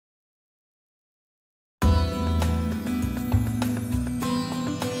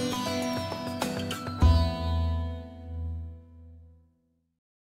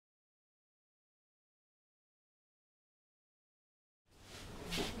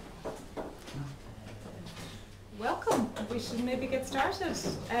we should maybe get started.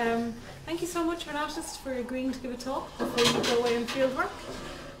 Thank you so much, Renatas, for agreeing to give a talk before you go away on fieldwork.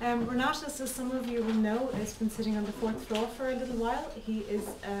 Renatas, as some of you will know, has been sitting on the fourth floor for a little while. He is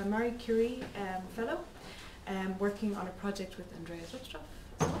a Marie Curie fellow, working on a project with Andreas Richthof.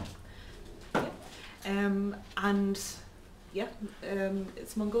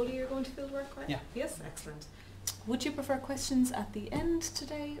 It's Mongolia you're going to fieldwork, right? Yeah. Yes, excellent. Would you prefer questions at the end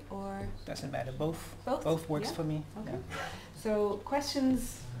today, or? Doesn't matter, both. Both? Both works Yeah. for me. Okay. Yeah. So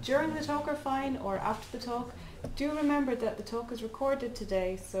questions during the talk are fine, or after the talk. Do remember that the talk is recorded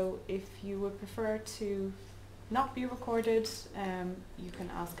today, so if you would prefer to not be recorded, you can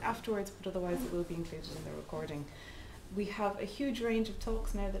ask afterwards, but otherwise it will be included in the recording. We have a huge range of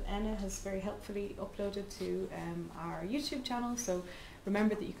talks now that Anna has very helpfully uploaded to our YouTube channel, so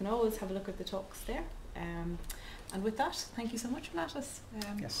remember that you can always have a look at the talks there. And with that, thank you so much, Renatas.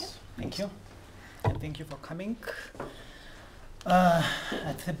 Yes, thank you. And thank you for coming.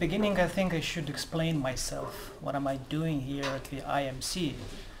 At the beginning, I think I should explain myself. What am I doing here at the IMC?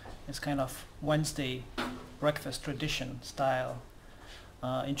 It's kind of Wednesday breakfast tradition style.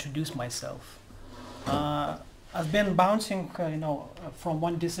 Introduce myself. I've been bouncing, from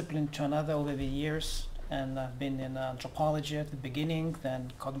one discipline to another over the years, and I've been in anthropology at the beginning,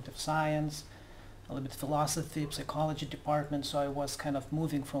 then cognitive science, a little bit philosophy, psychology department, so I was kind of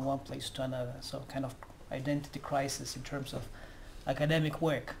moving from one place to another, so kind of identity crisis in terms of academic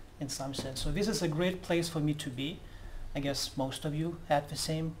work in some sense. So this is a great place for me to be. I guess most of you had the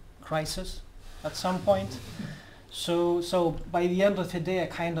same crisis at some point. So by the end of the day, I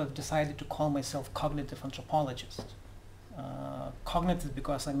kind of decided to call myself cognitive anthropologist. Cognitive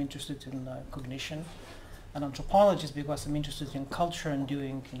because I'm interested in cognition, and anthropologist because I'm interested in culture and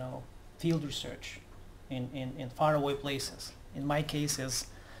doing, field research in faraway places. In my case is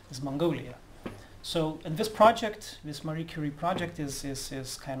Mongolia. So, and this project, this Marie Curie project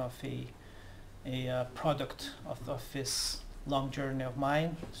is kind of a product of this long journey of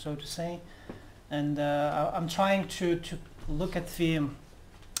mine, so to say. And I'm trying to look at the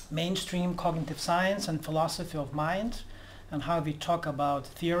mainstream cognitive science and philosophy of mind and how we talk about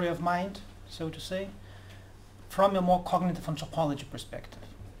theory of mind, so to say, from a more cognitive anthropology perspective,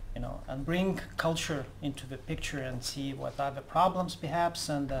 and bring culture into the picture and see what are the problems perhaps,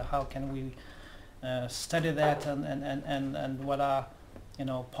 and how can we study that, and what are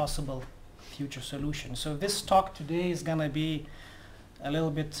possible future solutions. So this talk today is gonna be a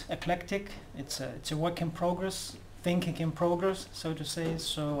little bit eclectic. It's a work in progress, thinking in progress, so to say.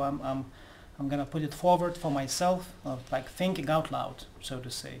 So I'm gonna put it forward for myself, like thinking out loud, so to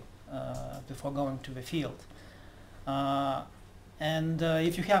say, before going to the field. And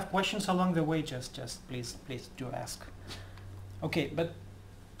if you have questions along the way, just please do ask. Okay, but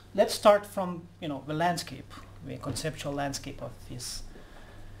let's start from the landscape, the conceptual landscape of this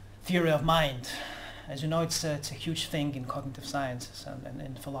theory of mind. As you know, it's a huge thing in cognitive sciences and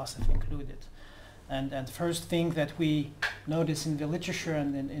in philosophy included. And the first thing that we notice in the literature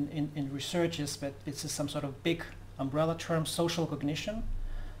and in research is that this is some sort of big umbrella term, social cognition.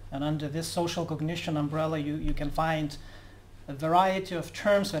 And under this social cognition umbrella, you can find a variety of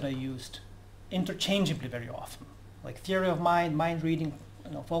terms that are used interchangeably very often, like theory of mind, mind reading,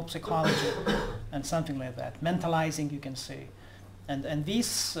 folk psychology, and something like that. Mentalizing, you can say. And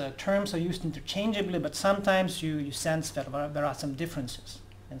these terms are used interchangeably, but sometimes you sense that there are some differences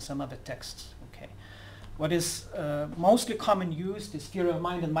in some other texts. Okay, what is mostly common used is theory of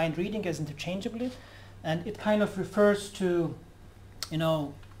mind and mind reading as interchangeably, and it kind of refers to,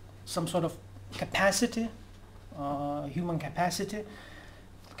 some sort of capacity, human capacity,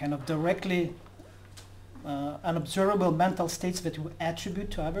 kind of directly unobservable mental states that we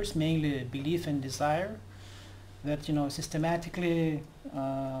attribute to others, mainly belief and desire, that systematically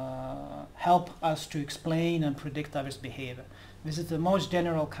help us to explain and predict others' behavior. This is the most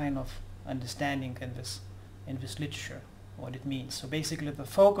general kind of understanding in this literature, what it means. So basically the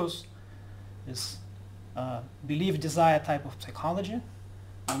focus is belief desire type of psychology,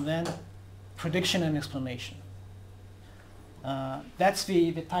 and then prediction and explanation. That's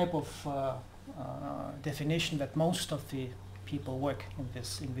the type of definition that most of the people work in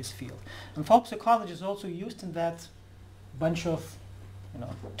this field. And folk psychology is also used in that bunch of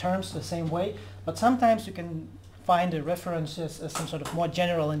terms the same way, but sometimes you can find a reference as some sort of more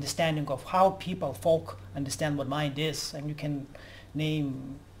general understanding of how folk understand what mind is, and you can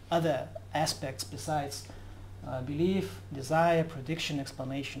name other aspects besides belief, desire, prediction,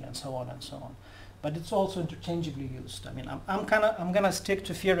 explanation, and so on and so on. But it's also interchangeably used. I mean, I'm gonna stick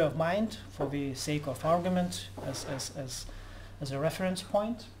to theory of mind for the sake of argument as a reference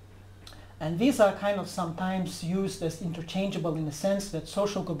point. And these are kind of sometimes used as interchangeable in the sense that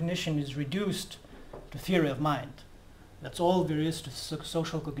social cognition is reduced to theory of mind. That's all there is to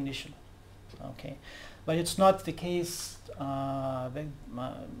social cognition. Okay, but it's not the case not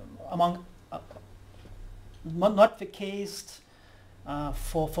the case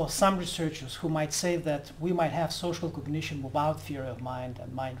for some researchers who might say that we might have social cognition without theory of mind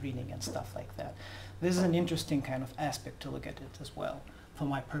and mind reading and stuff like that. This is an interesting kind of aspect to look at it as well, for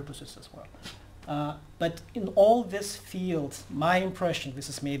my purposes as well. But in all this field, my impression, this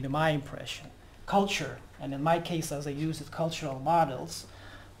is maybe my impression, culture, and in my case as I use it, cultural models,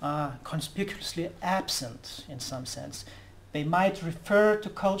 are conspicuously absent in some sense. They might refer to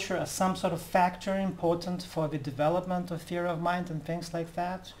culture as some sort of factor important for the development of theory of mind and things like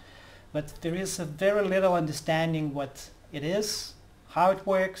that, but there is a very little understanding what it is, how it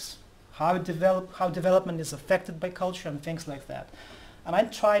works, how development is affected by culture and things like that. And I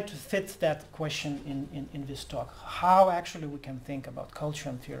try to fit that question in this talk, how actually we can think about culture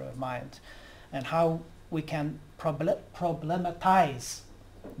and theory of mind, and how we can problematize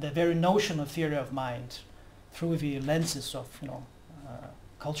the very notion of theory of mind through the lenses of,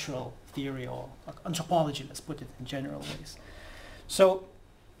 cultural theory or anthropology, let's put it in general ways. So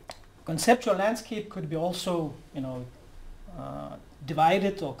conceptual landscape could be also,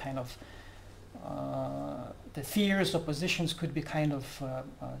 divided, or kind of the theories or positions could be kind of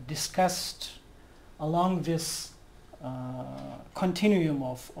discussed along this continuum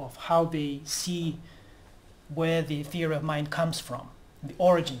of how they see where the theory of mind comes from, the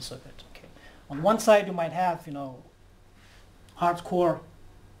origins of it. Okay. On one side you might have, hardcore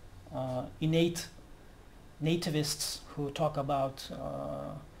innate nativists who talk about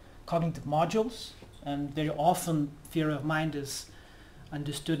cognitive modules, and very often theory of mind is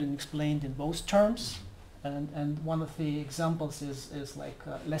understood and explained in those terms. And one of the examples is like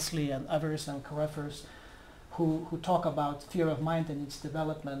Leslie and others and Carruthers who talk about theory of mind and its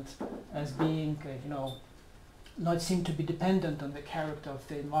development as being, not seem to be dependent on the character of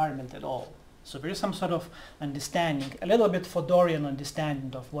the environment at all. So there is some sort of understanding, a little bit Fodorian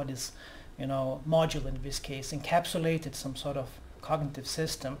understanding of what is, module in this case, encapsulated some sort of cognitive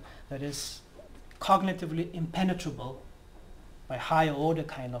system that is cognitively impenetrable by higher order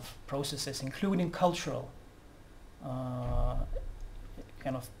kind of processes, including cultural,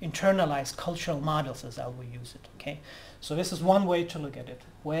 kind of internalized cultural models, as I will use it. Okay, so this is one way to look at it,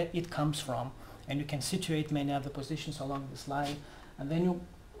 where it comes from, and you can situate many other positions along this line, and then you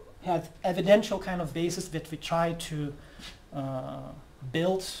have evidential kind of basis that we try to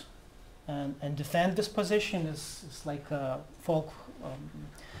build and defend this position. Is like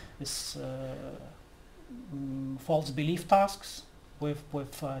false belief tasks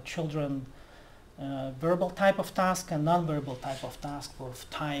with children, verbal type of task and non-verbal type of task with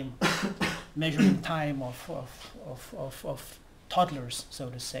time, measuring time of toddlers, so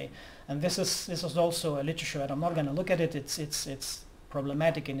to say. And this is also a literature, and I'm not going to look at it. It's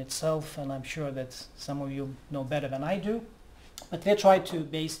problematic in itself, and I'm sure that some of you know better than I do. But they try to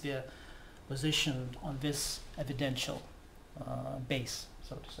base their position on this evidential base,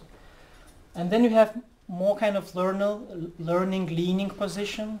 so to say. And then you have more kind of learning leaning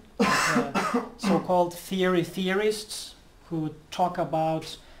position, so-called theory theorists who talk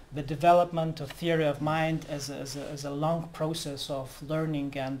about the development of theory of mind as a long process of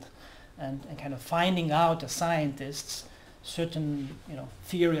learning and kind of finding out as scientists certain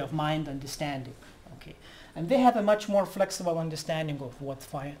theory of mind understanding. Okay, and they have a much more flexible understanding of what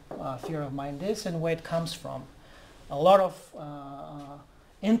theory of mind is and where it comes from. A lot of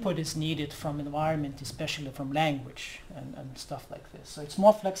input is needed from environment, especially from language and stuff like this. So it's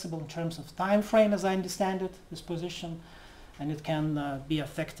more flexible in terms of time frame, as I understand it, this position, and it can be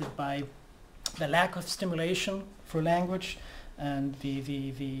affected by the lack of stimulation for language, and the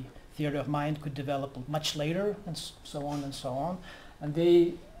theory of mind could develop much later, and so on and so on. And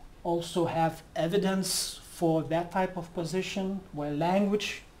they also have evidence for that type of position where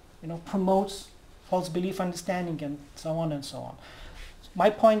language, promotes false belief understanding, and so on and so on. My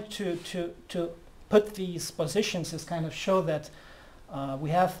point to put these positions is kind of show that we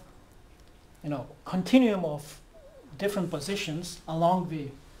have, continuum of different positions along the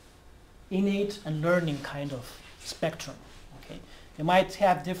innate and learning kind of spectrum. Okay, you might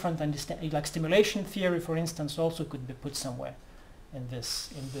have different understanding, like stimulation theory, for instance, also could be put somewhere in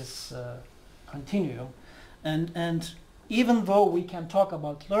this continuum. And even though we can talk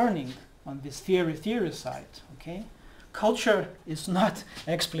about learning on this theory side, okay, culture is not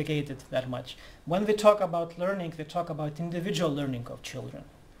explicated that much. When we talk about learning, we talk about individual learning of children.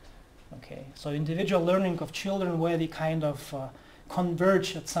 Okay, so individual learning of children, where the kind of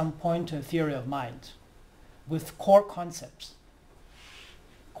converge at some point to a theory of mind with core concepts,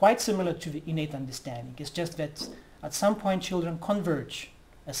 quite similar to the innate understanding. It's just that at some point children converge,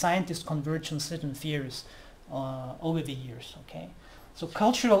 as scientists converge on certain theories over the years, okay? So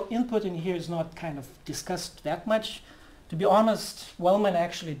cultural input in here is not kind of discussed that much. To be honest, Wellman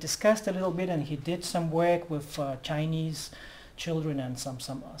actually discussed a little bit, and he did some work with Chinese children, and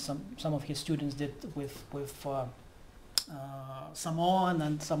some of his students did with Samoan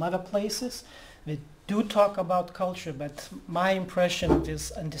and some other places. They do talk about culture, but my impression of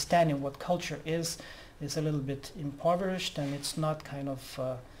this understanding what culture is a little bit impoverished, and it's not kind of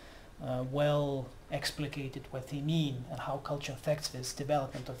well explicated what they mean and how culture affects this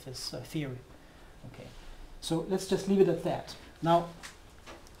development of this theory. Okay, so let's just leave it at that. Now,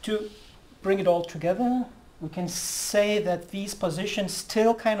 to bring it all together, we can say that these positions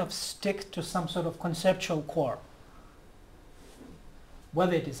still kind of stick to some sort of conceptual core.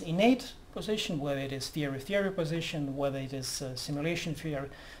 Whether it is innate position, whether it is theory position, whether it is simulation theory,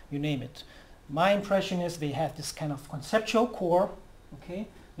 you name it. My impression is they have this kind of conceptual core, okay,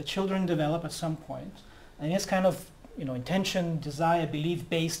 that children develop at some point, and it's kind of, you know, intention, desire,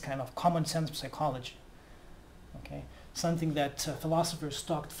 belief-based kind of common sense psychology, okay, something that philosophers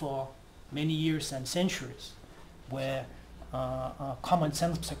talked for many years and centuries, where common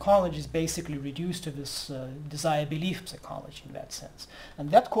sense psychology is basically reduced to this desire-belief psychology in that sense.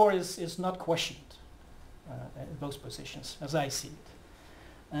 And that core is not questioned in those positions, as I see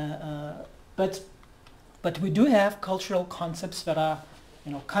it. But we do have cultural concepts that are,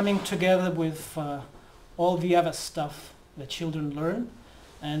 you know, coming together with all the other stuff that children learn.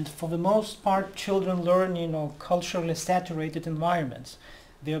 And for the most part, children learn, you know, culturally saturated environments.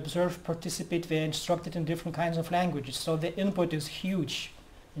 They observe, participate, they're instructed in different kinds of languages. So the input is huge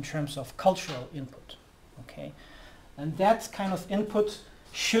in terms of cultural input, okay? And that kind of input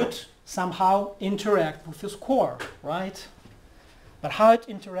should somehow interact with this core, right? But how it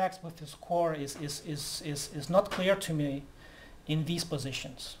interacts with this core is not clear to me in these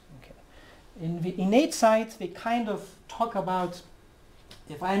positions, okay? In the innate side, they kind of talk about,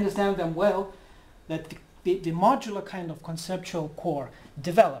 if I understand them well, that the modular kind of conceptual core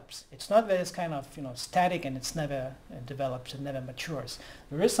develops. It's not that it's kind of, you know, static and it's never develops and never matures.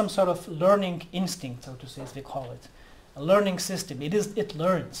 There is some sort of learning instinct, so to say, as they call it, a learning system. It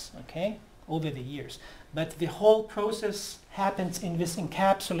learns, okay, over the years. But the whole process happens in this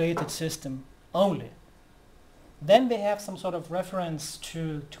encapsulated system only. Then they have some sort of reference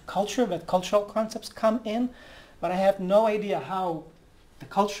to culture, that cultural concepts come in, but I have no idea how the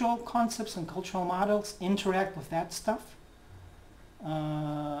cultural concepts and cultural models interact with that stuff.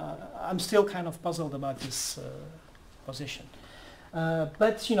 I'm still kind of puzzled about this position.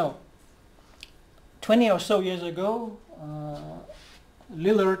 But, you know, 20 or so years ago,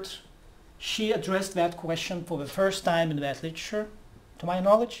 Lillard, she addressed that question for the first time in that literature, to my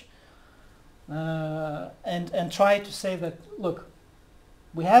knowledge, and tried to say that, look,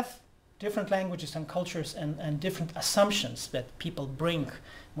 we have different languages and cultures and different assumptions that people bring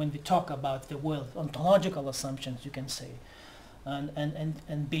when we talk about the world, ontological assumptions, you can say,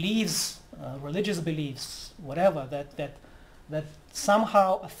 and beliefs, religious beliefs, whatever, that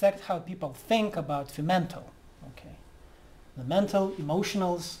somehow affect how people think about the mental, okay? The mental,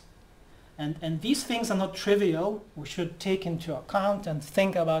 emotionals, and these things are not trivial. We should take into account and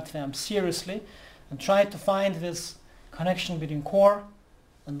think about them seriously and try to find this connection between core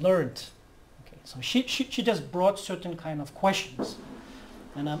and learned. Okay, so she just brought certain kind of questions,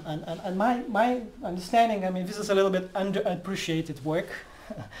 and my understanding, I mean, this is a little bit underappreciated work,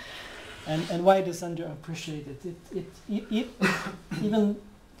 and why it is underappreciated? Even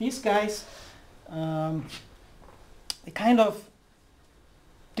these guys, they kind of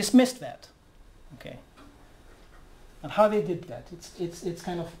dismissed that, okay, and how they did that? It's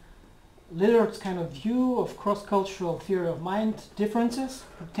kind of Lillard's kind of view of cross-cultural theory of mind differences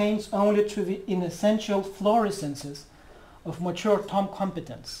pertains only to the inessential fluorescences of mature Tom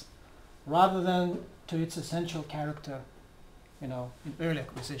competence, rather than to its essential character, you know, in early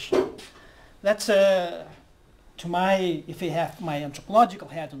acquisition. That's to my, if I have my anthropological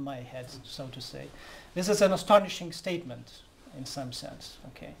hat on my head, so to say, this is an astonishing statement in some sense,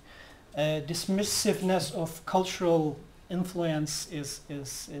 okay. Dismissiveness of cultural influence is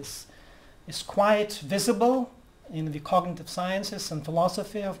quite visible in the cognitive sciences and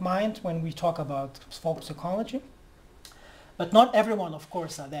philosophy of mind when we talk about folk psychology. But not everyone, of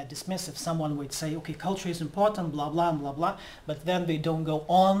course, are that dismissive. Someone would say, okay, culture is important, blah, blah, blah, blah, but then they don't go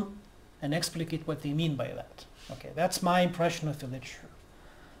on and explicate what they mean by that. Okay, that's my impression of the literature.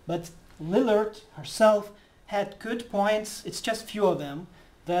 But Lillard herself had good points, it's just few of them,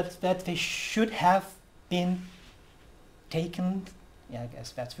 that they should have been taken, yeah, I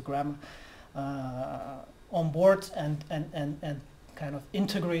guess that's the grammar, on board and kind of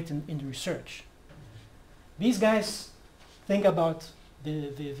integrate in the research. These guys think about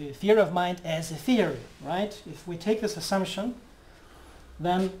the theory of mind as a theory, right? If we take this assumption,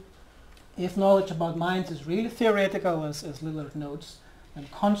 then if knowledge about mind is really theoretical, as Lillard notes, then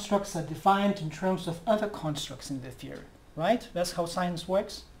constructs are defined in terms of other constructs in the theory, right? That's how science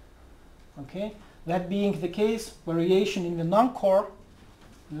works, okay? That being the case, variation in the non-core,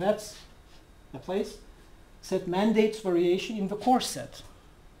 that's the place, set mandates variation in the core set,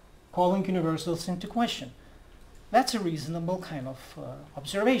 calling universals into question. That's a reasonable kind of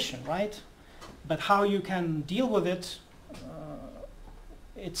observation, right? But how you can deal with it,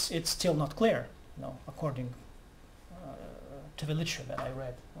 it's still not clear, you know, according to the literature that I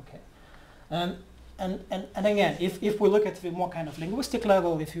read. Okay, and again, if we look at the more kind of linguistic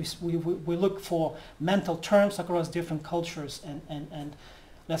level, if we look for mental terms across different cultures, and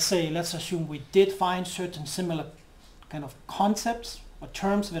let's assume we did find certain similar kind of concepts or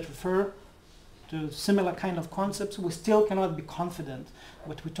terms that refer to similar kind of concepts, we still cannot be confident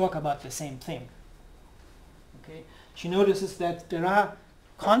that we talk about the same thing. Okay, she notices that there are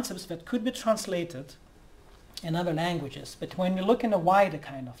concepts that could be translated in other languages, but when you look in a wider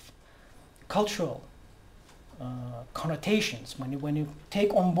kind of cultural connotations, when you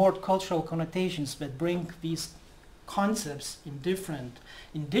take on board cultural connotations that bring these concepts in different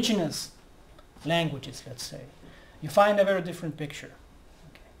indigenous languages, let's say, you find a very different picture.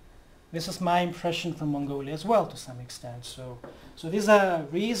 Okay. This is my impression from Mongolia as well, to some extent. So these are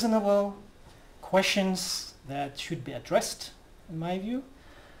reasonable questions that should be addressed, in my view.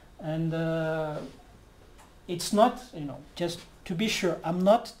 And it's not, you know, just to be sure, I'm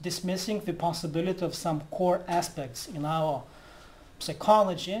not dismissing the possibility of some core aspects in our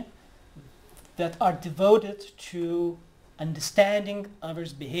psychology that are devoted to understanding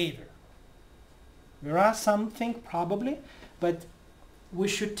others' behavior. There are something probably, but we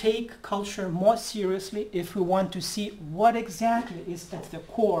should take culture more seriously if we want to see what exactly is at the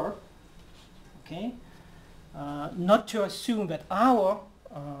core, okay? Not to assume that our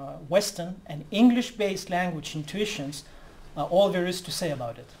Western and English-based language intuitions are all there is to say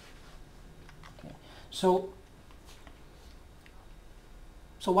about it. Okay. So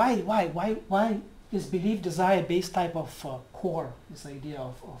why is belief desire-based type of core, this idea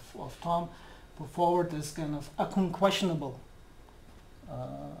of Tom put forward as kind of unquestionable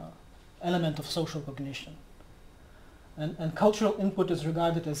element of social cognition? And cultural input is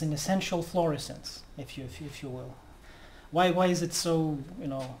regarded as an essential fluorescence, if you will. Why is it so, you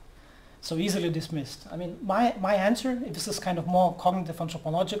know, so easily dismissed? I mean, my answer, if this is kind of more cognitive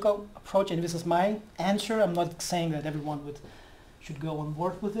anthropological approach, and this is my answer, I'm not saying that everyone should go on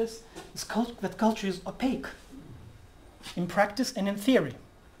board with this, is that culture is opaque in practice and in theory.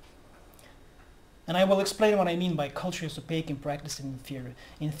 And I will explain what I mean by culture is opaque in practice and in theory.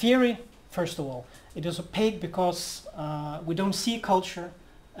 In theory, first of all, it is opaque because we don't see culture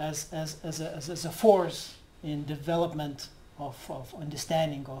as a force in development of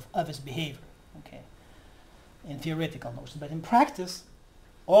understanding of others' behavior, okay, in theoretical notions. But in practice,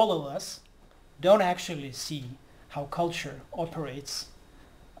 all of us don't actually see how culture operates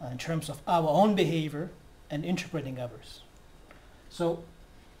in terms of our own behavior and interpreting others. So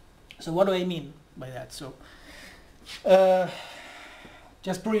what do I mean by that? So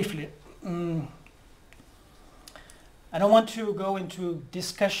just briefly, I don't want to go into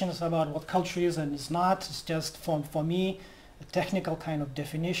discussions about what culture is and is not. It's just for me a technical kind of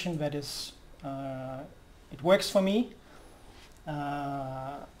definition that is, it works for me.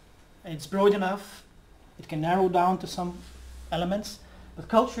 It's broad enough. It can narrow down to some elements. But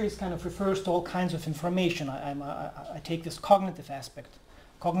culture is kind of refers to all kinds of information. I take this cognitive aspect,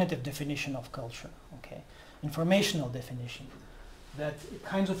 cognitive definition of culture, okay, informational definition. That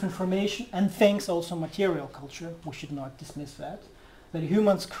kinds of information and things, also material culture, we should not dismiss that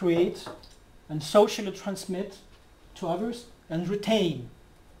humans create and socially transmit to others and retain,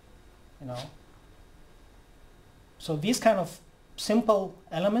 you know. So these kind of simple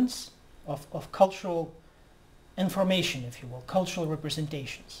elements of cultural information, if you will, cultural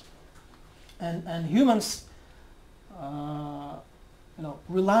representations. And humans you know,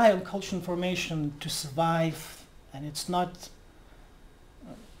 rely on cultural information to survive, and it's not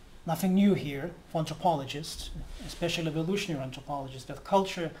nothing new here for anthropologists, especially evolutionary anthropologists, that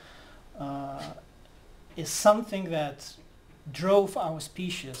culture is something that drove our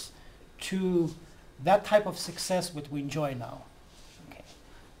species to that type of success that we enjoy now. Okay.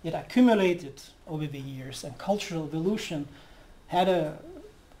 it accumulated over the years, and cultural evolution had an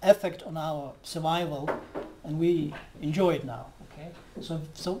effect on our survival, and we enjoy it now. Okay,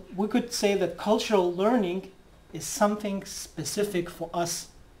 so we could say that cultural learning is something specific for us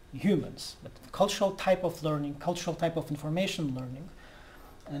humans, but cultural type of learning, cultural type of information learning,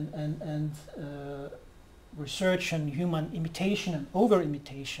 and research on human imitation and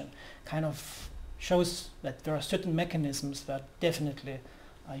over-imitation kind of shows that there are certain mechanisms that definitely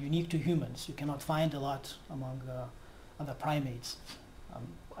are unique to humans. You cannot find a lot among other primates.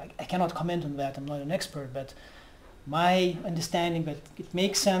 I cannot comment on that, I'm not an expert, but my understanding that it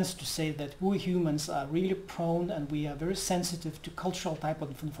makes sense to say that we humans are really prone and we are very sensitive to cultural type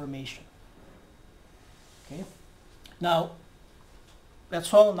of information. Okay? Now,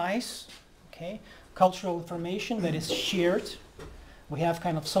 that's all nice, okay? Cultural information that is shared. We have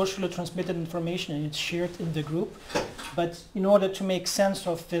kind of socially transmitted information and it's shared in the group. But in order to make sense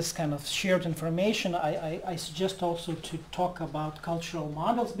of this kind of shared information, I suggest also to talk about cultural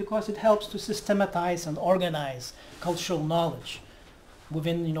models because it helps to systematize and organize cultural knowledge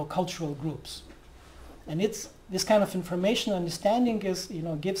within, you know, cultural groups. And it's this kind of information understanding is, you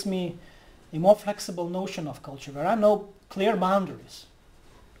know, gives me a more flexible notion of culture. There are no clear boundaries.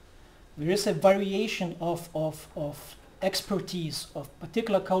 There is a variation of expertise, of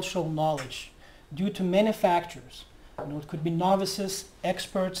particular cultural knowledge due to many factors. You know, it could be novices,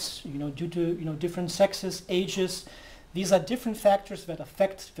 experts, you know, due to, you know, different sexes, ages. These are different factors that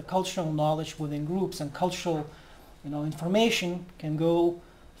affect the cultural knowledge within groups, and cultural, you know, information can go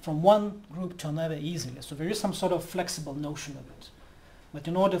from one group to another easily. So there is some sort of flexible notion of it. But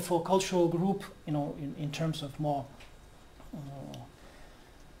in order for a cultural group, you know, in terms of more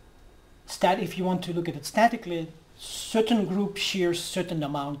if you want to look at it statically, certain group shares certain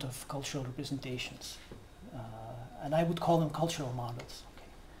amount of cultural representations. And I would call them cultural models.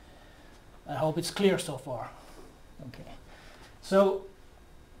 Okay. I hope it's clear so far. Okay. So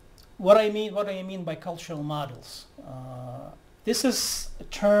what do I mean by cultural models? This is a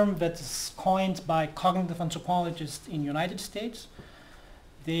term that is coined by cognitive anthropologists in the United States.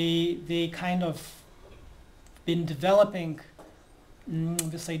 They kind of been developing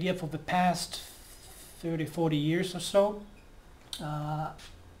this idea for the past 30, 40 years or so.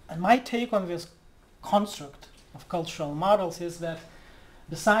 And my take on this construct of cultural models is that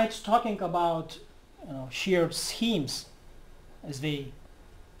besides talking about, you know, shared schemes, as they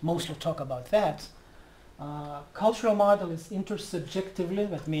mostly talk about that, cultural model is intersubjectively,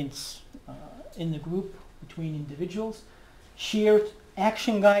 that means in the group between individuals, shared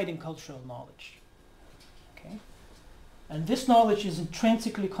action guiding cultural knowledge. Okay? And this knowledge is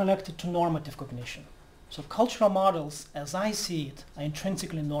intrinsically connected to normative cognition. So cultural models, as I see it, are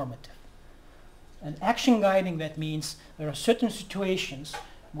intrinsically normative. And action guiding, that means there are certain situations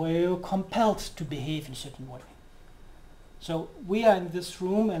where you're compelled to behave in a certain way. So we are in this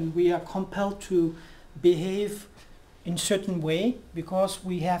room and we are compelled to behave in a certain way because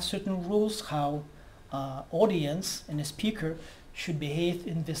we have certain rules how audience and a speaker should behave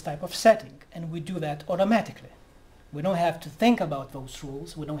in this type of setting. And we do that automatically. We don't have to think about those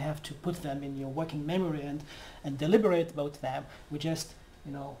rules. We don't have to put them in your working memory and deliberate about them. We just,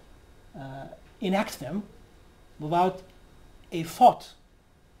 you know, enact them without a thought.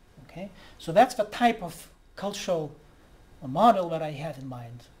 Okay, so that's the type of cultural model that I have in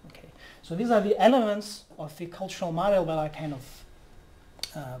mind. Okay, so these are the elements of the cultural model that I kind of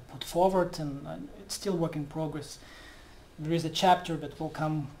put forward, and it's still work in progress. There is a chapter that will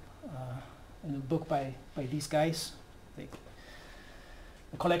come in a book by these guys,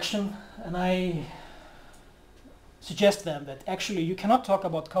 the collection, and I suggest them that actually you cannot talk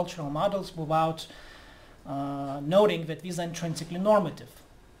about cultural models without noting that these are intrinsically normative.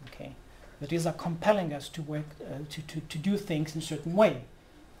 Okay, that these are compelling us to work to do things in a certain way.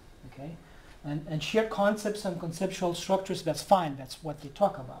 Okay, and shared concepts and conceptual structures, that's fine, that's what they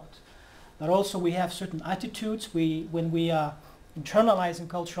talk about. But also we have certain attitudes. When we are internalizing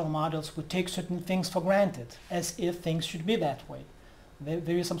cultural models, we take certain things for granted, as if things should be that way.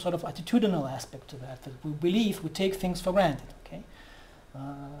 There is some sort of attitudinal aspect to that we believe we take things for granted. Okay,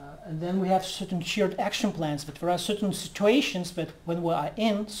 and then we have certain shared action plans, but there are certain situations that when we are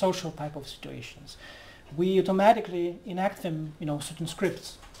in social type of situations, we automatically enact them, you know, certain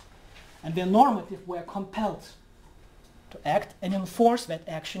scripts. And they're normative, we're compelled to act and enforce that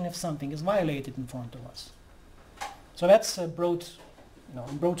action if something is violated in front of us. So that's a broad, you know,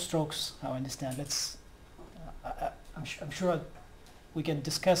 in broad strokes how I understand. That's, I'm sure we can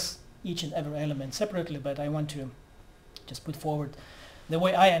discuss each and every element separately, but I want to just put forward the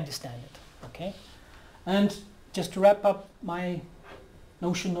way I understand it. Okay, and just to wrap up my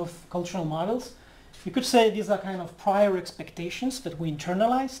notion of cultural models. You could say these are kind of prior expectations that we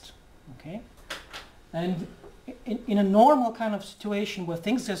internalized, okay? And in a normal kind of situation where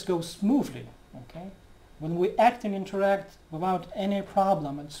things just go smoothly, okay? When we act and interact without any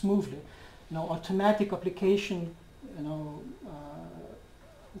problem and smoothly, you know, automatic application, you know,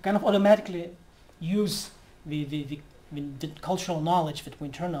 kind of automatically use the cultural knowledge that we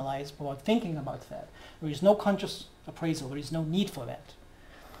internalize without thinking about that. There is no conscious appraisal, there is no need for that.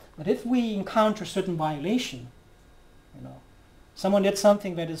 But if we encounter certain violation, you know, someone did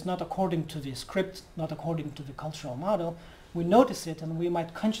something that is not according to the script, not according to the cultural model, we notice it and we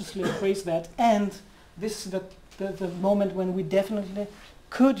might consciously appraise that, and this is the moment when we definitely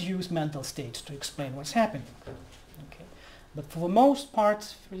could use mental states to explain what's happening. Okay. But for the most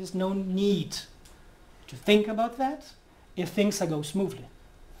part, there is no need to think about that if things go smoothly.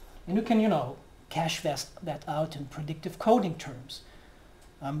 And you can, you know, cash that out in predictive coding terms.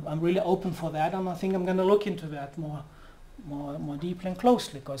 I'm really open for that, and I think I'm going to look into that more deeply and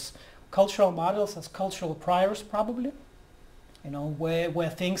closely, because cultural models as cultural priors, probably, you know, where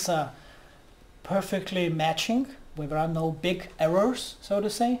things are perfectly matching, where there are no big errors, so to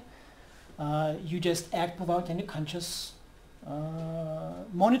say. You just act without any conscious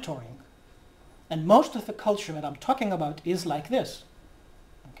monitoring. And most of the culture that I'm talking about is like this.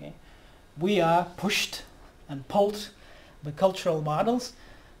 Okay, we are pushed and pulled by cultural models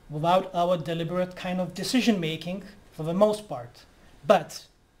without our deliberate kind of decision making for the most part. But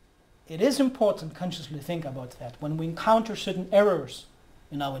it is important consciously think about that when we encounter certain errors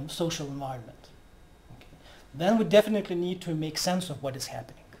in our social environment. Okay. Then we definitely need to make sense of what is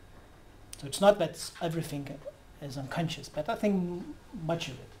happening. So it's not that everything is unconscious, but I think much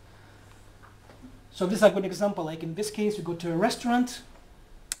of it. So this is a good example. Like in this case, you go to a restaurant,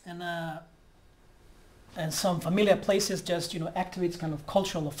 and some familiar places just, you know, activates kind of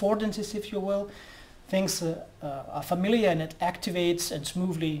cultural affordances, if you will. Things are familiar and it activates and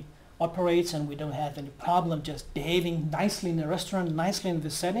smoothly operates, and we don't have any problem just behaving nicely in a restaurant, nicely in the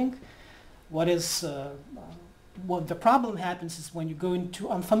setting. What the problem happens is when you go into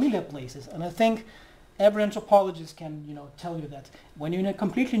unfamiliar places, and I think every anthropologist can, you know, tell you that when you're in a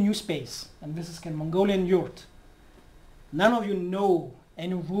completely new space, and this is a Mongolian yurt, none of you know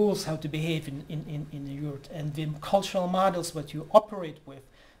any rules how to behave in the yurt, and the cultural models that you operate with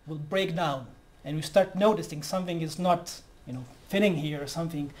will break down, and you start noticing something is not, you know, fitting here, or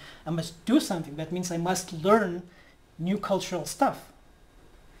something, I must do something. That means I must learn new cultural stuff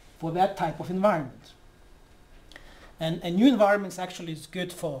for that type of environment. And new environments actually is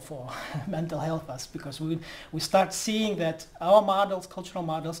good for mental health us, because we start seeing that our models, cultural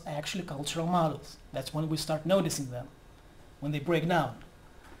models, are actually cultural models. That's when we start noticing them, when they break down.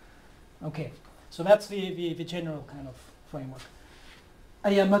 Okay, so that's the general kind of framework.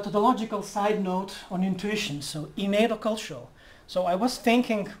 A methodological side note on intuition, so innate or cultural. So I was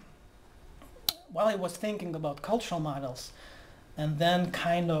thinking, while I was thinking about cultural models, and then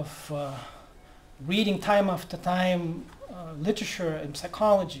kind of reading time after time literature in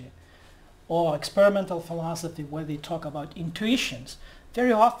psychology or experimental philosophy where they talk about intuitions,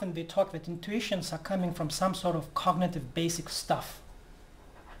 very often they talk that intuitions are coming from some sort of cognitive basic stuff.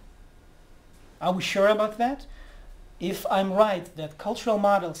 Are we sure about that? If I'm right that cultural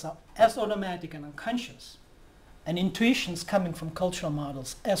models are as automatic and unconscious, and intuitions coming from cultural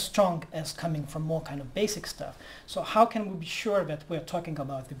models as strong as coming from more kind of basic stuff, so how can we be sure that we're talking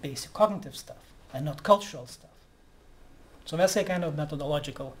about the basic cognitive stuff and not cultural stuff? So that's a kind of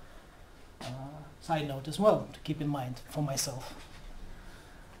methodological side note as well to keep in mind for myself.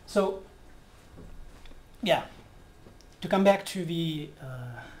 So, yeah, to come back to the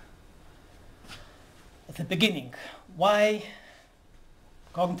at the beginning, why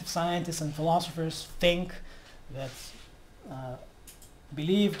cognitive scientists and philosophers think that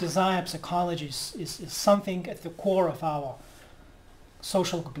belief, desire, psychology is something at the core of our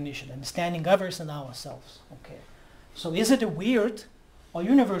social cognition, understanding others and ourselves. Okay, so is it a weird or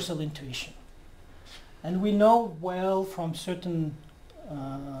universal intuition? And we know well from certain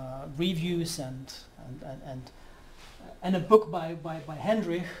reviews and a book by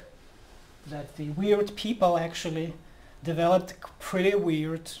Hendrich that the weird people actually developed pretty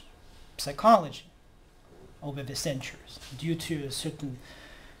weird psychology over the centuries due to certain,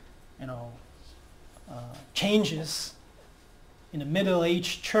 you know, changes in the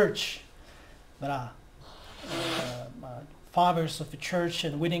Middle-aged church that are fathers of the church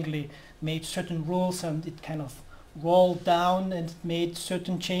and wittingly made certain rules, and it kind of rolled down and made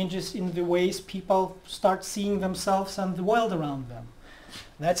certain changes in the ways people start seeing themselves and the world around them.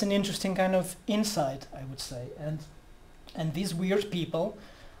 That's an interesting kind of insight, I would say. And And these weird people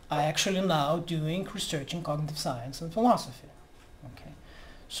are actually now doing research in cognitive science and philosophy. Okay,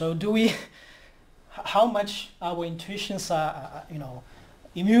 so do we? How much our intuitions are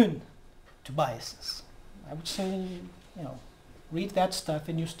immune to biases? I would say, read that stuff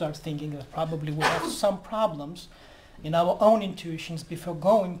and you start thinking that probably we have some problems in our own intuitions before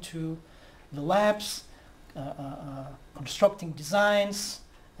going to the labs, constructing designs,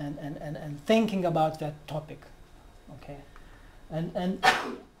 and thinking about that topic. Okay, and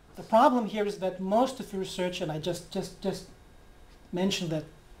the problem here is that most of the research, and I just mentioned that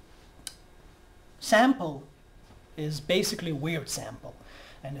sample is basically weird sample,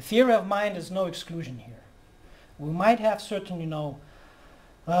 and the theory of mind is no exclusion here. We might have certain,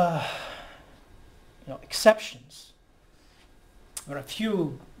 exceptions. There are a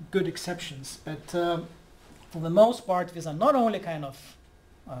few good exceptions, but for the most part, these are not only kind of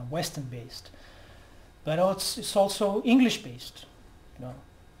Western-based, but it's also English-based.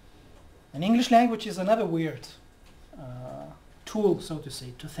 And English language is another weird tool, so to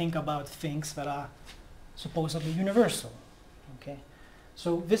say, to think about things that are supposedly universal. Okay,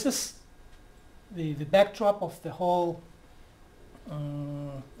 so this is the backdrop of the whole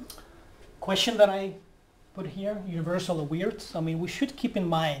question that I put here: universal or weird. I mean, we should keep in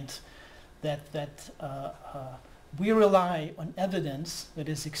mind that we rely on evidence that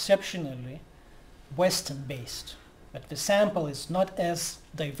is exceptionally Western-based, but the sample is not as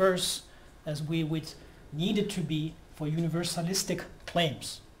diverse as we would need it to be for universalistic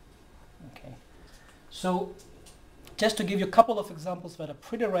claims. Okay, so just to give you a couple of examples that are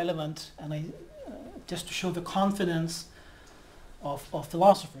pretty relevant, and just to show the confidence of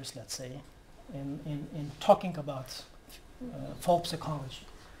philosophers, let's say, in talking about folk psychology.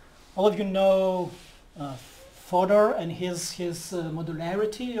 All of you know Fodor and his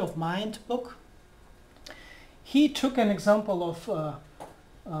modularity of mind book. He took an example of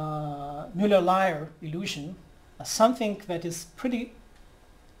Müller-Lyer illusion as something that is pretty,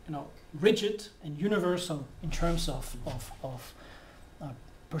 rigid and universal in terms of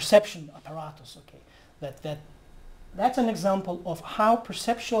perception apparatus. Okay, that's an example of how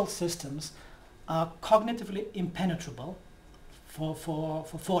perceptual systems are cognitively impenetrable for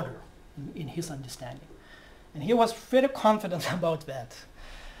Fodor in his understanding, and he was very confident about that.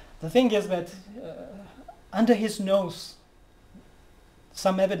 The thing is that under his nose,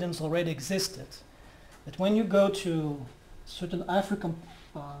 some evidence already existed that when you go to certain African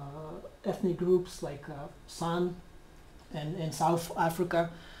ethnic groups like San and in South Africa,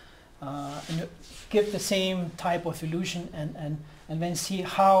 and you give the same type of illusion and then see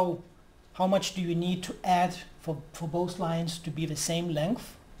how much do you need to add for both lines to be the same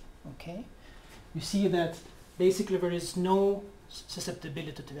length. Okay, you see that basically there is no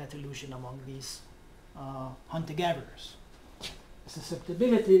susceptibility to that illusion among these hunter-gatherers.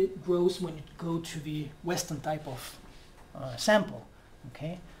 Susceptibility grows when you go to the Western type of sample.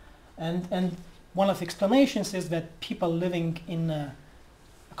 Okay, and one of the explanations is that people living in a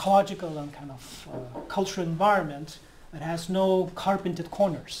ecological and kind of cultural environment that has no carpented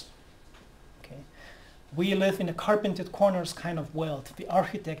corners. Okay, we live in a carpented corners kind of world. The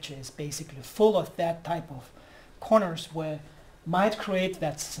architecture is basically full of that type of corners where might create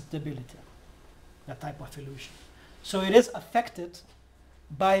that susceptibility, that type of illusion. So it is affected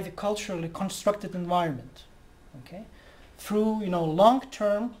by the culturally constructed environment, okay? Through,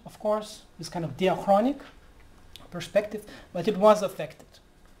 long-term, of course, this kind of diachronic perspective, but it was affected.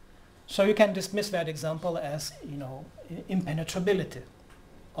 So you can dismiss that example as, impenetrability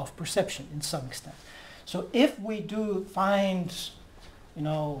of perception in some extent. So if we do find,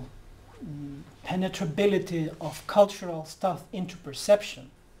 penetrability of cultural stuff into perception,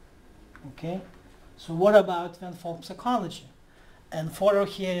 okay? So what about then folk psychology? And Fodor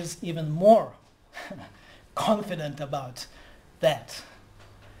here is even more confident about that.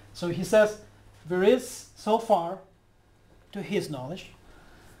 So he says there is, so far, to his knowledge,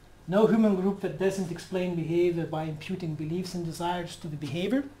 no human group that doesn't explain behavior by imputing beliefs and desires to the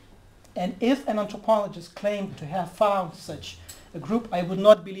behavior. And if an anthropologist claimed to have found such a group, I would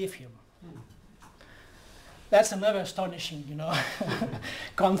not believe him. That's another astonishing,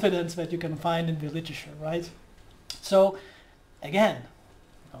 confidence that you can find in the literature, right? So, again,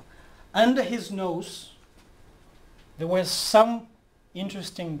 under his nose, there were some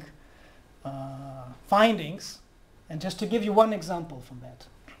interesting findings, and just to give you one example from that.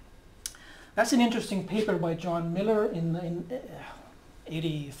 That's an interesting paper by John Miller in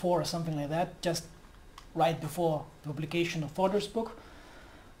 84 or something like that, just right before the publication of Fodor's book,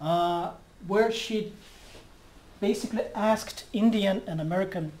 where she basically asked Indian and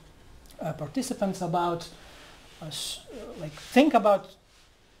American participants about like think about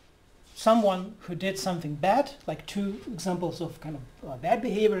someone who did something bad, like two examples of kind of bad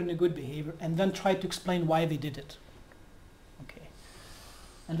behavior and a good behavior, and then try to explain why they did it. Okay.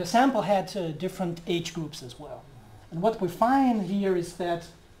 And the sample had different age groups as well. And what we find here is that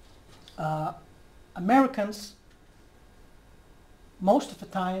Americans most of the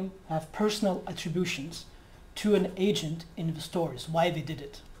time have personal attributions to an agent in the stories, why they did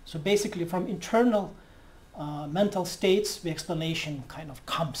it. So basically from internal mental states, the explanation kind of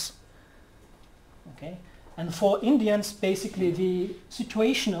comes. Okay? And for Indians, basically the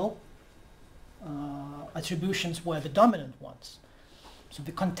situational attributions were the dominant ones. So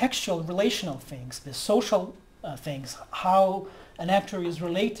the contextual relational things, the social things, how an actor is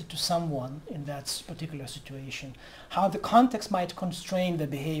related to someone in that particular situation, how the context might constrain the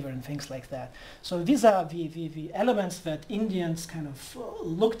behavior and things like that. So these are the elements that Indians kind of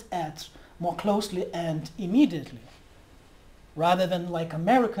looked at more closely and immediately, rather than like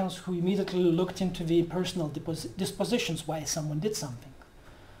Americans who immediately looked into the personal dispositions why someone did something.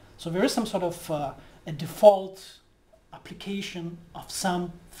 So there is some sort of a default application of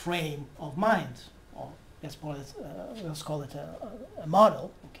some frame of mind, or let's call it a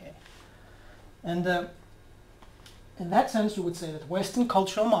model. Okay, and in that sense, you would say that Western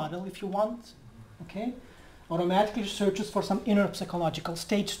cultural model, if you want, okay, automatically searches for some inner psychological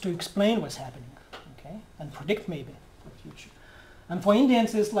states to explain what's happening, okay, and predict maybe the future. And for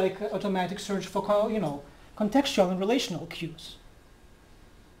Indians, it's like automatic search for contextual and relational cues.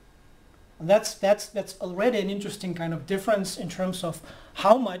 And that's already an interesting kind of difference in terms of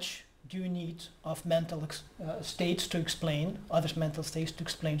how much do you need of mental states to explain, other mental states to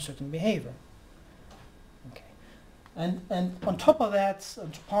explain certain behavior. Okay. And on top of that,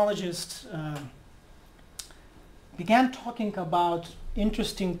 anthropologists began talking about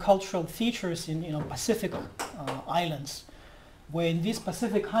interesting cultural features in Pacific islands, where in these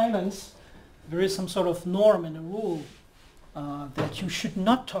Pacific islands there is some sort of norm and a rule that you should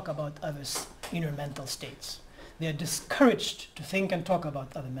not talk about others' inner mental states. They are discouraged to think and talk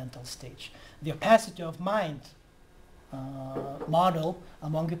about other mental states. The opacity of mind model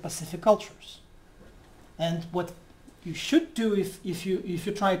among the Pacific cultures. And what you should do if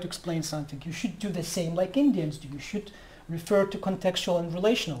you try to explain something, you should do the same like Indians do. You should refer to contextual and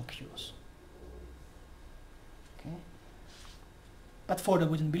relational cues. Okay? But Ford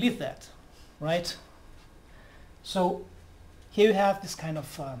wouldn't believe that, right? So here you have this kind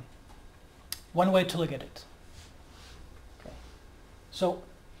of one way to look at it. Okay. So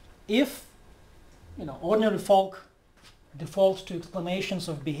if ordinary folk default to explanations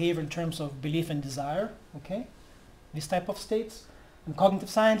of behavior in terms of belief and desire, okay, this type of states, and cognitive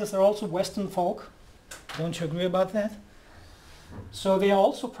scientists are also Western folk, don't you agree about that? So they are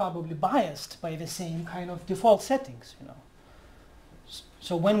also probably biased by the same kind of default settings,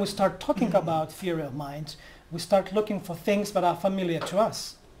 So when we start talking about theory of mind, we start looking for things that are familiar to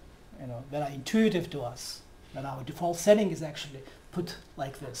us, that are intuitive to us, that our default setting is actually put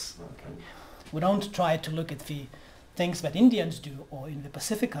like this. Okay? We don't try to look at the things that Indians do or in the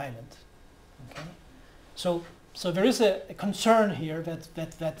Pacific Island. Okay? So there is a concern here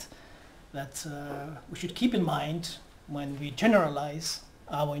that we should keep in mind when we generalize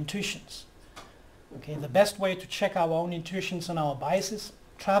our intuitions. Okay, the best way to check our own intuitions and our biases: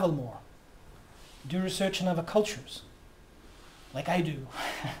 travel more, do research in other cultures, like I do.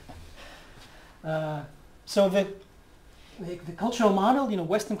 So the cultural model,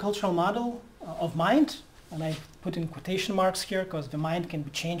 Western cultural model of mind, and I put in quotation marks here because the mind can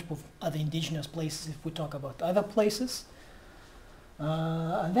be changed with other indigenous places if we talk about other places.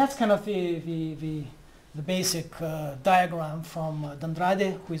 And that's kind of the basic diagram from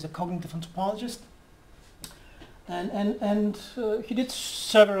D'Andrade, who is a cognitive anthropologist. And he did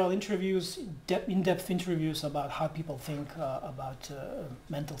several interviews, in-depth interviews about how people think about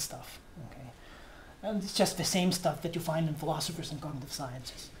mental stuff. Okay, and it's just the same stuff that you find in philosophers and cognitive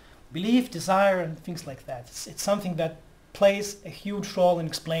sciences. Belief, desire, and things like that. It's something that plays a huge role in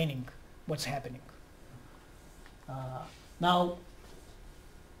explaining what's happening. Now,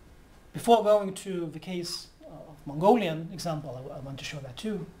 before going to the case of Mongolian example, I want to show that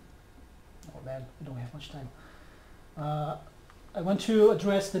too. Oh man, we don't have much time. I want to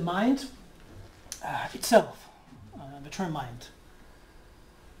address the mind itself, the term mind.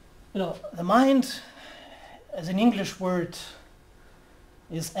 The mind, as an English word,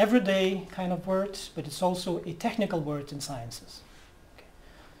 is everyday kind of word, but it's also a technical word in sciences. Okay.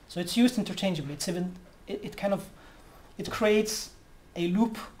 So it's used interchangeably. It creates a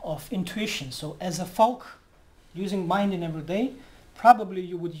loop of intuition. So as a folk using mind in every day, probably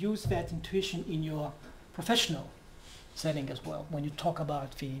you would use that intuition in your professional setting as well, when you talk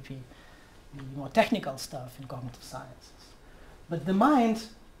about the more technical stuff in cognitive sciences. But the mind,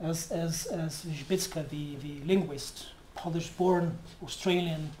 as Zbycka, the linguist, Polish-born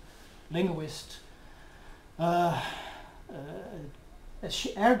Australian linguist, as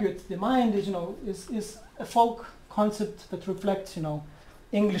she argued, the mind is, is a folk concept that reflects,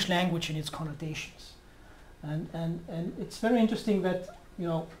 English language and its connotations. And it's very interesting that,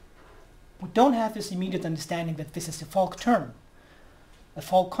 we don't have this immediate understanding that this is a folk term, a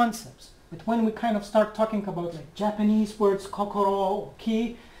folk concept. But when we kind of start talking about like Japanese words, kokoro or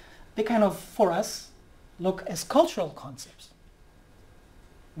ki, they kind of, for us, look as cultural concepts.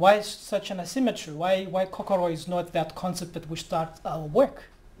 Why is such an asymmetry? Why kokoro is not that concept that we start our work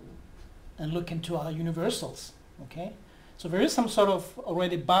and look into our universals, okay? So there is some sort of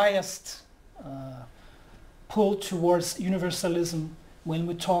already biased pull towards universalism when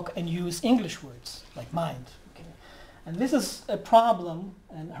we talk and use English words, like mind, okay? And this is a problem,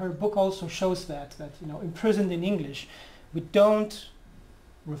 and her book also shows that imprisoned in English, we don't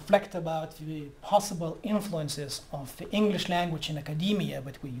reflect about the possible influences of the English language in academia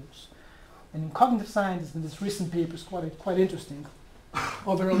that we use. And in cognitive science, in this recent paper is quite interesting.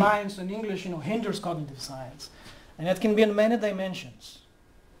 Over reliance on English, hinders cognitive science. And that can be in many dimensions.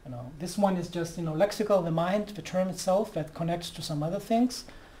 This one is just, lexical, the mind, the term itself that connects to some other things.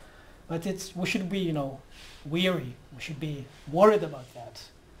 But we should be, weary. We should be worried about that.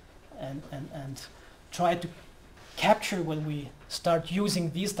 And try to capture when we start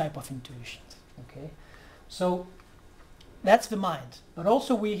using these type of intuitions, okay? So that's the mind. But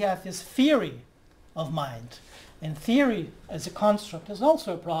also we have this theory of mind. And theory as a construct is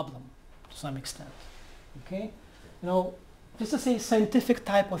also a problem to some extent, okay? This is a scientific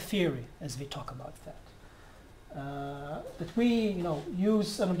type of theory as we talk about that. That we,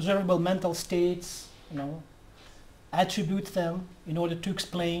 use unobservable mental states, attribute them in order to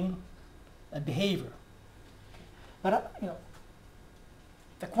explain a behavior. But,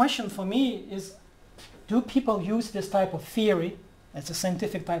 the question for me is, do people use this type of theory, as a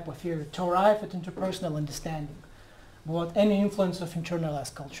scientific type of theory, to arrive at interpersonal understanding without any influence of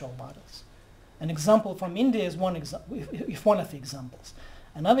internalized cultural models? An example from India is one of the examples.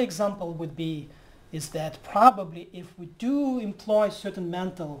 Another example would be, is that probably if we do employ certain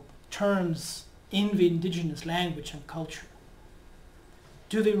mental terms in the indigenous language and culture,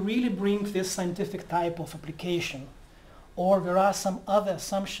 do they really bring this scientific type of application? Or there are some other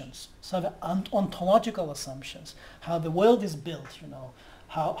assumptions, some ontological assumptions, how the world is built,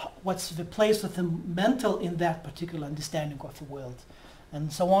 what's the place of the mental in that particular understanding of the world,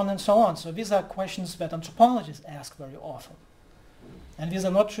 and so on and so on. So these are questions that anthropologists ask very often. And these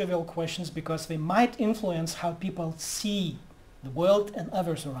are not trivial questions because they might influence how people see the world and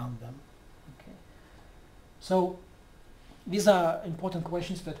others around them. Okay. So these are important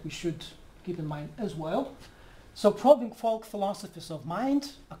questions that we should keep in mind as well. So probing folk philosophies of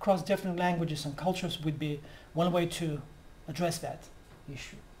mind across different languages and cultures would be one way to address that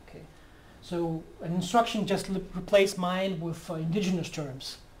issue. Okay. So an instruction just replace mind with indigenous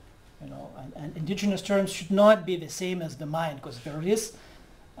terms. And indigenous terms should not be the same as the mind, because there is,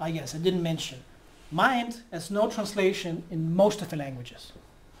 I guess I didn't mention, mind has no translation in most of the languages.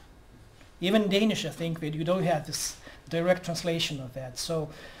 Even Danish, I think, that you don't have this direct translation of that. So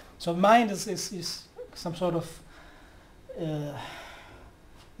mind is some sort of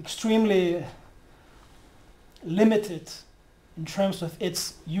extremely limited in terms of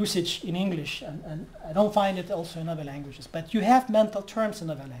its usage in English, and I don't find it also in other languages. But you have mental terms in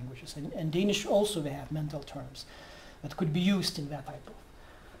other languages, and Danish also they have mental terms that could be used in that type of.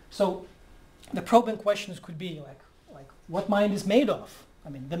 So the probing questions could be like what mind is made of? I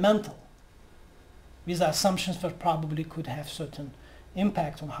mean, the mental. These are assumptions that probably could have certain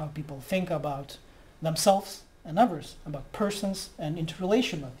impact on how people think about themselves and others, about persons and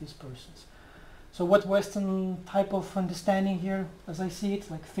interrelation of these persons. So what Western type of understanding here, as I see it,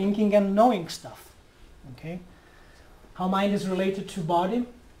 like thinking and knowing stuff, okay? How mind is related to body,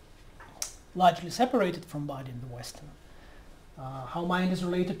 largely separated from body in the Western. How mind is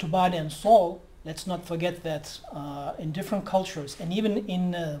related to body and soul, let's not forget that in different cultures, and even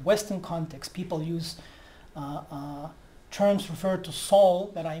in Western context, people use terms referred to soul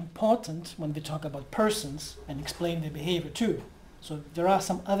that are important when we talk about persons and explain their behavior too. So there are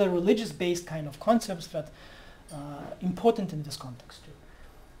some other religious-based kind of concepts that are important in this context too.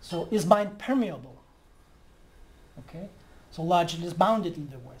 So is mind permeable? Okay, so largely is bounded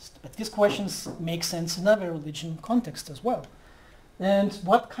in the West, but these questions make sense in other religion context as well. And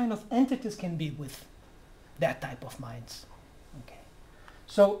what kind of entities can be with that type of minds? Okay,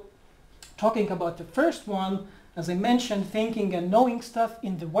 so talking about the first one, as I mentioned, thinking and knowing stuff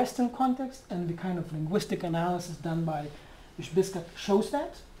in the Western context, and the kind of linguistic analysis done by Ishbiska shows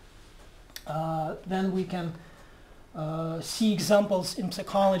that. Then we can see examples in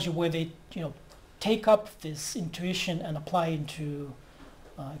psychology where they, take up this intuition and apply into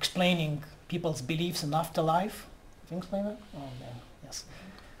explaining people's beliefs in afterlife. Things like that? Oh man, yes.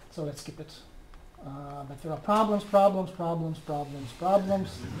 So let's skip it. But there are problems,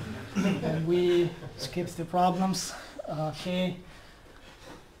 and we skip the problems. Okay.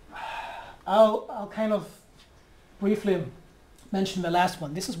 I'll kind of briefly mention the last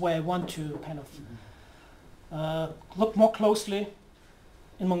one. This is where I want to kind of look more closely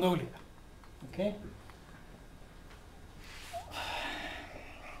in Mongolia. Okay.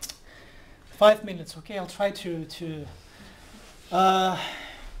 5 minutes. Okay, I'll try to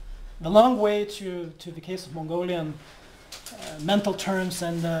the long way to the case of Mongolian mental terms,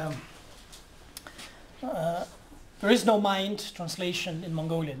 and there is no mind translation in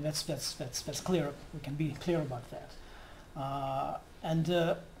Mongolian. That's clear. We can be clear about that. And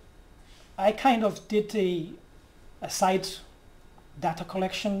I kind of did a side data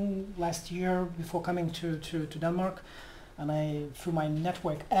collection last year before coming to Denmark, and I, through my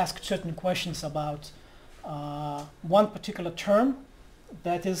network, asked certain questions about one particular term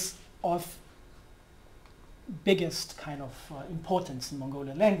that is of biggest kind of importance in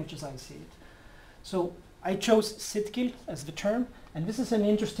Mongolian language as I see it. So I chose setgel as the term, and this is an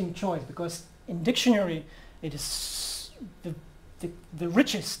interesting choice because in dictionary it is the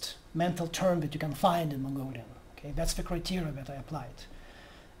richest mental term that you can find in Mongolian. Okay, that's the criteria that I applied.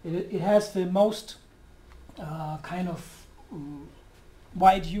 It has the most kind of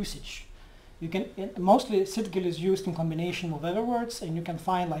wide usage. You can mostly setgel is used in combination with other words, and you can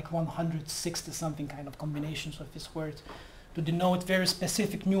find like 160 something kind of combinations of this word to denote very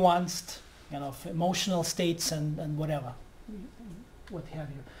specific, nuanced, emotional states and whatever, what have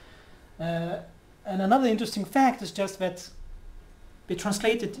you. And another interesting fact is just that they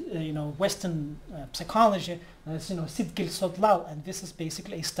translated, Western psychology as, setgel sodlal, and this is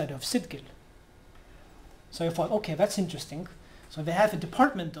basically a study of setgel. So I thought, okay, that's interesting. So they have a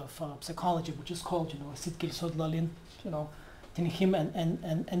department of psychology which is called, setgel sodlalin, Tinhim,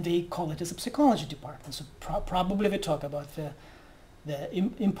 and they call it as a psychology department. So probably they talk about the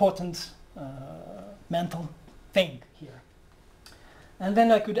important mental thing here. And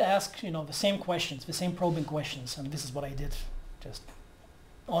then I could ask, the same questions, the same probing questions, and this is what I did, just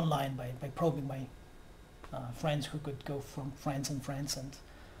online by probing my friends who could go from friends and friends,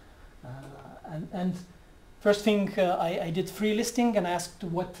 and first thing I did free listing and asked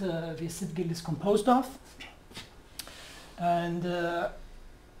what the setgel is composed of, and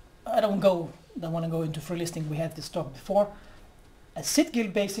I don't want to go into free listing. We had this talk before. A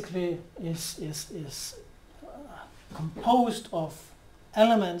setgel basically is composed of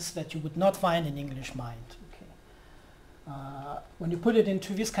elements that you would not find in English mind. Okay. When you put it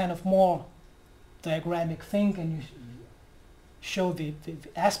into this kind of more diagrammic thing and you show the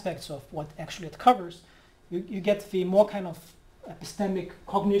aspects of what actually it covers, you get the more kind of epistemic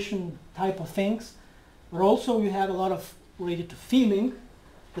cognition type of things, but also you have a lot of related to feeling.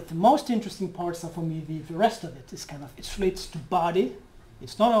 But the most interesting parts are for me the rest of it is kind of, it relates to body.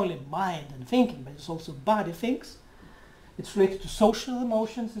 It's not only mind and thinking, but it's also body things. It's related to social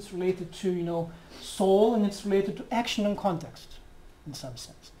emotions, it's related to, soul, and it's related to action and context in some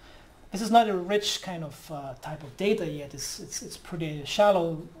sense. This is not a rich kind of type of data yet. It's pretty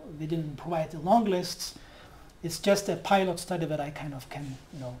shallow. They didn't provide the long lists. It's just a pilot study that I kind of can,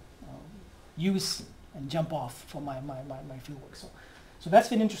 use and jump off for my fieldwork. So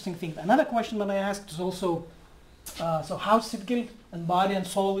that's an interesting thing. Another question that I asked is also, so how setgel and body and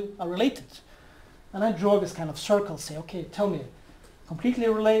soul are related? And I draw this kind of circle, say, okay, tell me, completely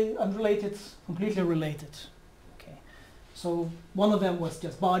unrelated, completely related. Okay. So one of them was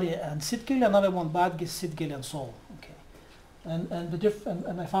just body and setgel, another one body, setgel, and soul. Okay.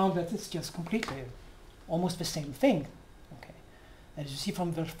 And I found that it's just completely almost the same thing. Okay. As you see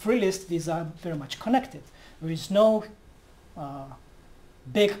from the free list, these are very much connected. There is no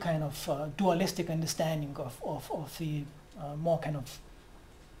big kind of dualistic understanding of the more kind of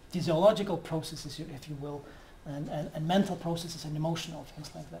physiological processes, if you will, and mental processes and emotional things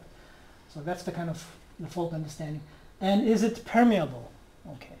like that. So that's the kind of default understanding. And is it permeable?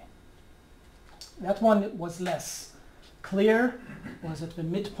 Okay. That one was less clear. Was it the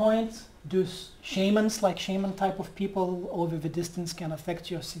midpoint? Do shamans, like shaman type of people over the distance, can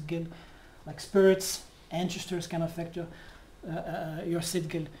affect your setgel? Like spirits, ancestors can affect your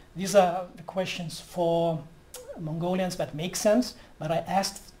setgel? These are the questions for Mongolians that make sense, but I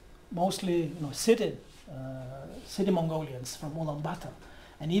asked mostly city Mongolians from Ulaanbaatar.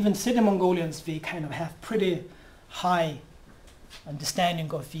 And even city Mongolians, they kind of have pretty high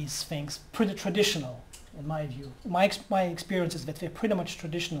understanding of these things, pretty traditional in my view. My experience is that they're pretty much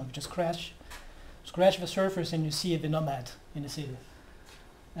traditional. You just scratch the surface and you see the nomad in the city.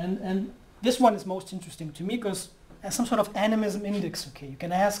 And this one is most interesting to me because as some sort of animism index, okay, you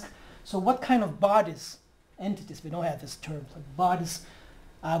can ask, so what kind of bodies, entities, we don't have this term, like bodies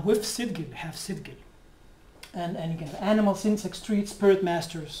with setgel, have setgel. And you can have animals, insects, trees, spirit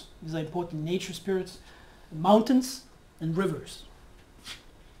masters, these are important nature spirits, mountains and rivers,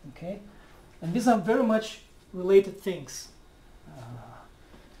 okay? And these are very much related things.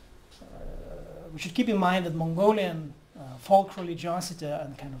 We should keep in mind that Mongolian folk religiosity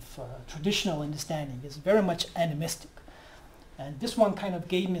and kind of traditional understanding is very much animistic. And this one kind of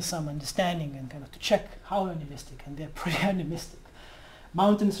gave me some understanding and kind of to check how animistic, and they're pretty animistic.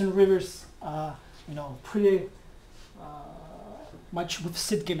 Mountains and rivers are, pretty much with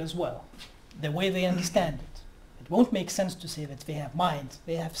setgel as well, the way they understand it. It won't make sense to say that they have mind,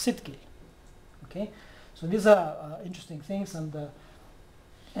 they have setgel. Okay, so these are interesting things, and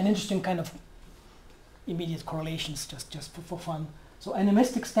an interesting kind of immediate correlations just for fun. So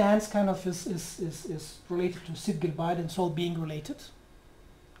animistic stance kind of is related to setgel body and soul being related,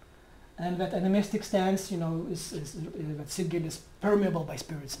 and that animistic stance, is that setgel is permeable by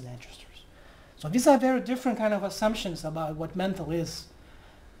spirits and ancestors. So these are very different kind of assumptions about what mental is,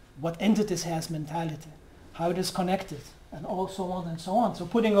 what entities has mentality, how it is connected, and all so on and so on. So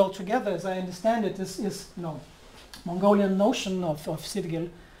putting all together, as I understand it, is Mongolian notion of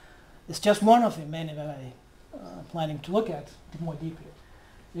setgel is just one of the many that I'm planning to look at more deeply.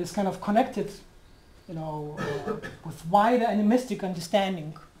 It's kind of connected, with wider animistic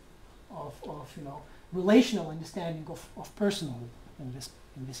understanding of relational understanding of personhood in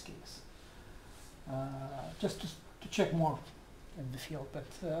this case. Just to check more in the field, but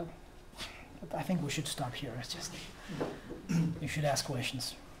I think we should stop here. It's just you should ask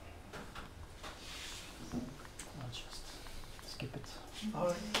questions. I'll just skip it. All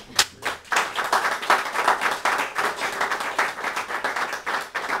right.